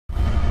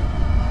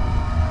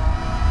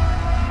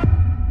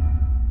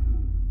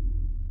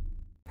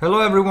Hello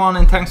everyone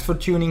and thanks for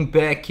tuning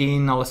back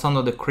in.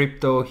 Alessandro the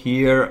Crypto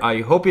here.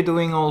 I hope you're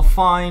doing all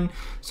fine.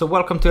 So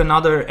welcome to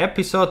another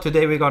episode.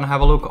 Today we're gonna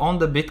have a look on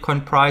the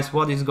Bitcoin price,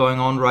 what is going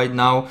on right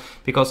now,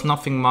 because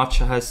nothing much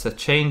has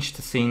changed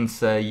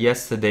since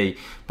yesterday.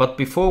 But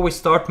before we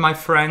start, my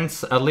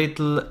friends, a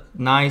little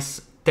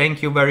nice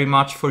thank you very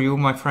much for you,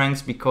 my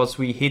friends, because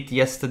we hit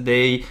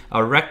yesterday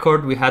a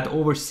record. We had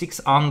over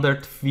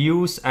 600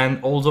 views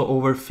and also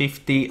over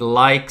 50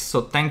 likes.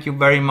 So thank you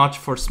very much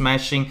for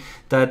smashing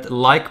that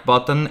like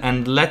button.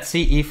 And let's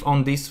see if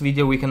on this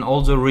video we can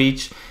also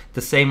reach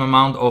the same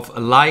amount of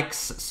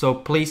likes. So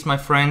please, my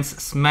friends,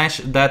 smash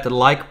that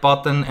like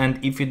button.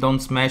 And if you don't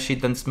smash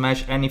it, then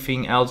smash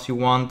anything else you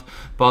want,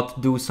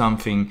 but do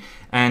something.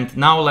 And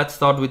now let's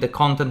start with the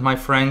content, my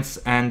friends,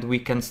 and we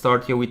can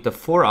start here with the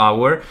 4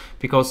 hour,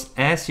 because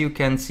as you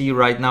can see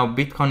right now,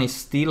 Bitcoin is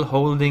still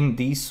holding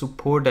the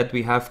support that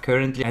we have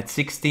currently at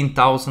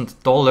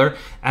 $16,000,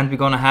 and we're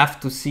gonna have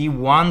to see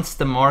once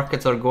the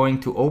markets are going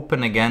to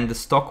open again, the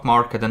stock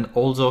market and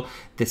also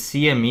the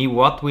CME,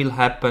 what will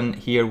happen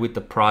here with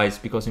the price.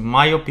 Because in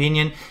my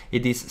opinion,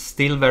 it is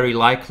still very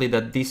likely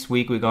that this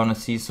week we're gonna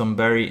see some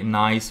very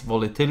nice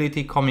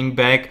volatility coming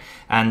back,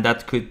 and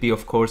that could be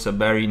of course a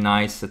very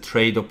nice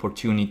trade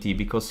opportunity.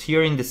 Because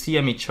here in the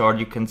CME chart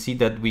you can see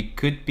that we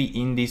could be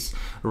in this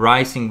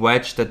rising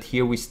wedge, that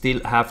here we still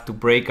have to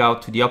break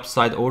out to the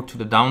upside or to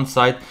the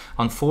downside.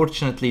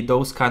 Unfortunately,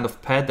 those kind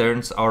of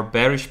patterns are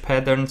bearish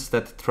patterns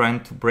that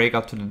trend to break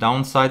out to the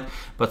downside,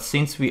 but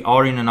since we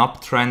are in an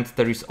uptrend,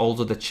 there is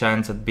also the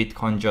chance that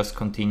Bitcoin just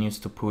continues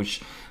to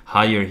push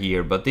higher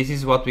here. But this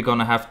is what we're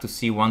gonna have to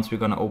see once we're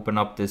gonna open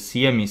up the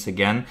CMEs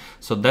again.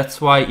 So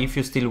that's why if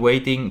you're still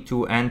waiting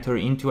to enter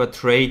into a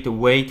trade,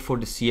 wait for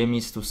the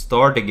CMEs to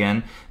start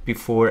again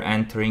before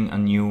entering a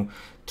new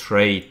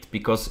trade.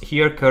 Because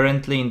here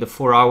currently in the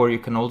 4 hour you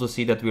can also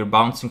see that we're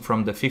bouncing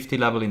from the 50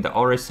 level in the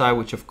RSI,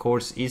 which of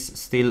course is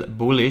still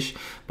bullish,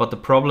 but the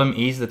problem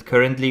is that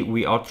currently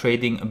we are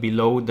trading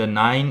below the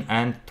 9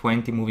 and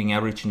 20 moving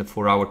average in the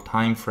 4 hour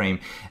time frame.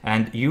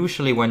 And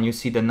usually when you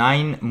see the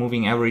 9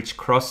 moving average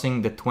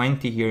crossing the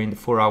 20 here in the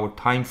 4 hour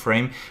time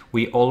frame,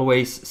 we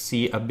always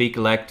see a big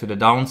leg to the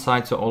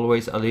downside, so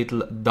always a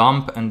little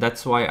dump. And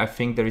that's why I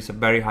think there is a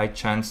very high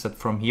chance that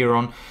from here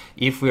on,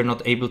 if we're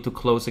not able to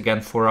close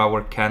again 4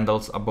 hour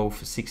candles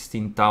above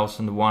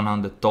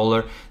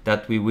 $16,100,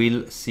 that we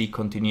will see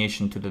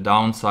continuation to the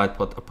downside,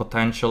 but a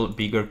potential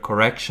bigger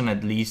correction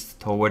at least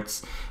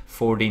towards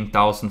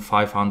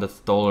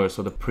 $14,500,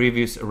 so the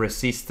previous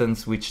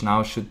resistance, which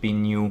now should be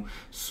new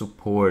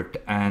support.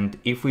 And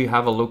if we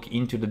have a look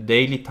into the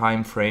daily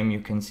time frame,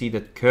 you can see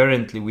that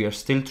currently we are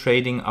still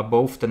trading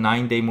above the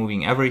 9-day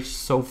moving average.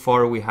 So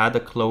far we had a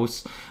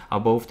close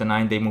above the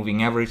 9-day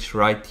moving average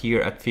right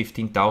here at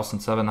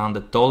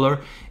 $15,700.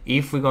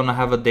 If we're gonna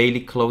have a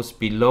daily close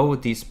below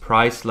this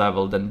price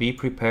level, then be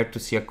prepared to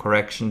see a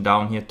correction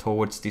down here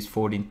towards this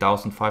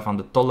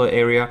 $14,500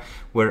 area,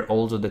 where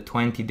also the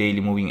 20 daily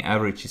moving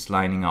average is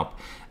lining up.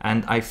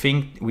 And I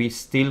think we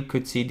still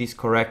could see this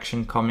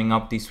correction coming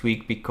up this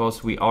week,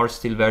 because we are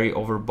still very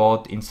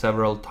overbought in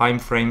several time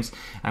frames,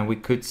 and we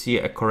could see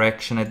a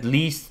correction at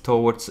least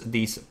towards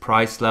this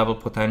price level,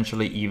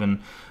 potentially even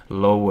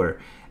lower.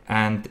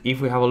 And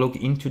if we have a look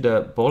into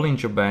the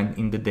Bollinger Band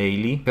in the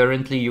daily,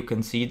 currently you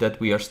can see that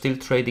we are still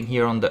trading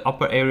here on the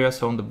upper area,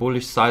 so on the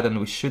bullish side, and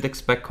we should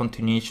expect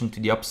continuation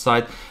to the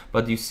upside.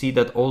 But you see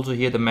that also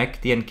here the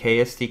MACD and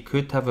KST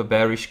could have a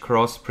bearish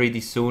cross pretty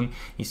soon,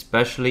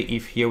 especially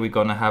if here we're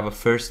gonna have a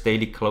first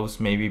daily close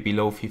maybe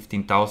below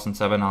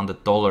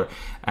 $15,700.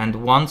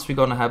 And once we're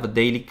gonna have a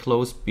daily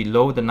close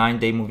below the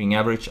 9-day moving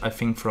average, I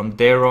think from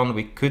there on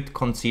we could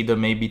consider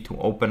maybe to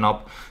open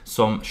up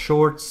some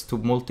shorts to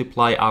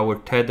multiply our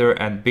tether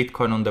and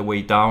Bitcoin on the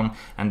way down,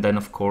 and then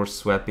of course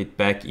swap it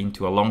back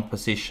into a long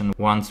position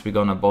once we're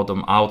gonna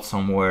bottom out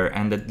somewhere.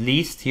 And at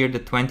least here the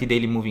 20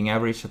 daily moving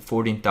average at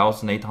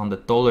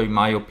 $14,800, in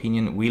my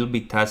opinion, will be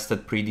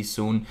tested pretty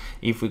soon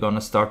if we're gonna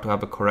start to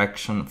have a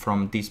correction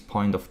from this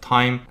point of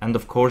time. And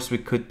of course we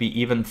could be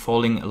even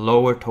falling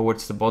lower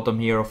towards the bottom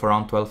here of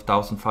around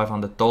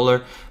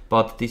 $12,500.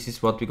 But this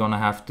is what we're gonna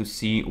have to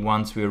see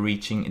once we're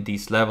reaching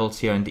these levels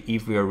here, and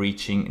if we are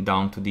reaching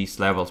down to these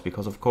levels,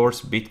 because of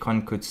course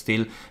Bitcoin could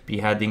still be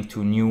heading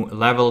to new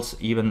levels,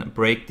 even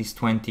break this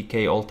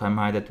 20k all-time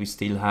high that we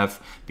still have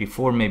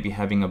before maybe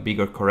having a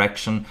bigger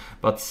correction.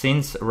 But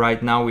since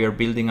right now we are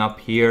building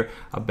up here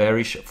a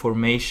bearish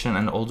formation,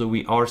 and although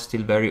we are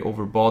still very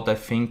overbought, I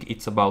think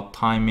it's about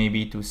time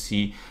maybe to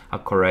see a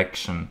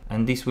correction.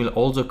 And this will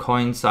also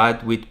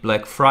coincide with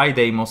Black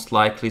Friday most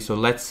likely, so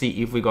let's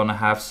see if we're gonna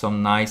have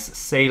some nice nice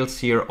sales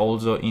here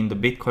also in the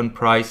Bitcoin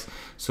price,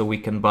 so we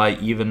can buy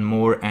even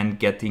more and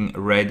getting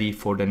ready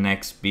for the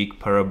next big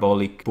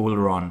parabolic bull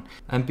run.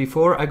 And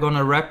before I'm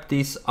gonna wrap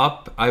this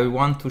up, I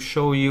want to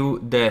show you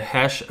the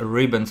hash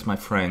ribbons, my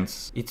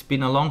friends. It's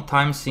been a long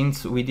time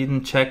since we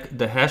didn't check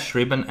the hash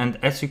ribbon, and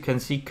as you can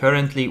see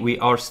currently we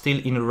are still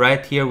in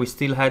red here. We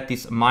still had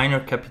this minor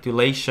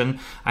capitulation,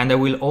 and I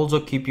will also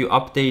keep you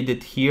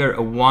updated here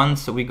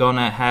once we're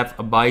gonna have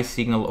a buy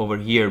signal over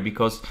here,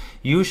 because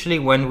usually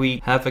when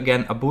we have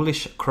again a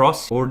bullish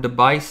cross or the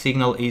buy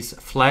signal is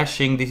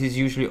flashing, this is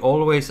usually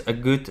always a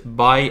good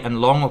buy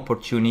and long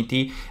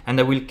opportunity, and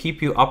I will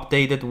keep you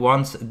updated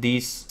once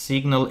this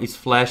signal is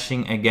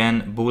flashing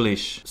again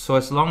bullish. So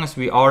as long as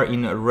we are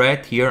in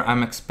red here,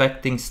 I'm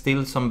expecting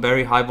still some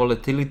very high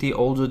volatility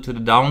also to the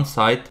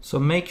downside. So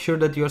make sure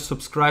that you're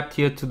subscribed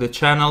here to the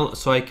channel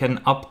so I can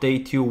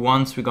update you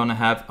once we're gonna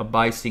have a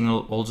buy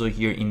signal also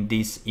here in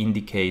this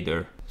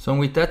indicator. So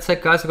with that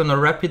said, guys, I'm gonna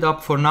wrap it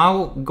up for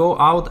now. Go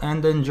out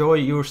and enjoy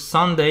your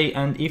Sunday,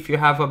 and if you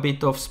have a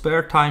bit of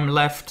spare time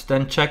left,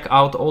 then check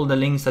out all the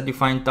links that you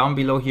find down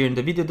below here in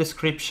the video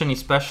description,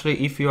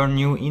 especially if you are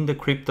new in the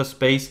crypto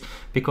space,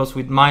 because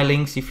with my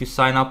links, if you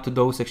sign up to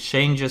those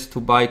exchanges to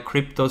buy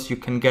cryptos, you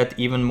can get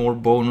even more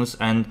bonus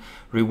and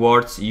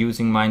rewards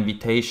using my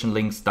invitation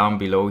links down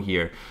below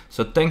here.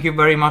 So thank you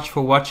very much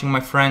for watching,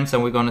 my friends,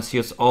 and we're gonna see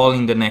us all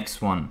in the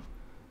next one.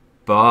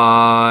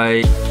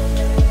 Bye.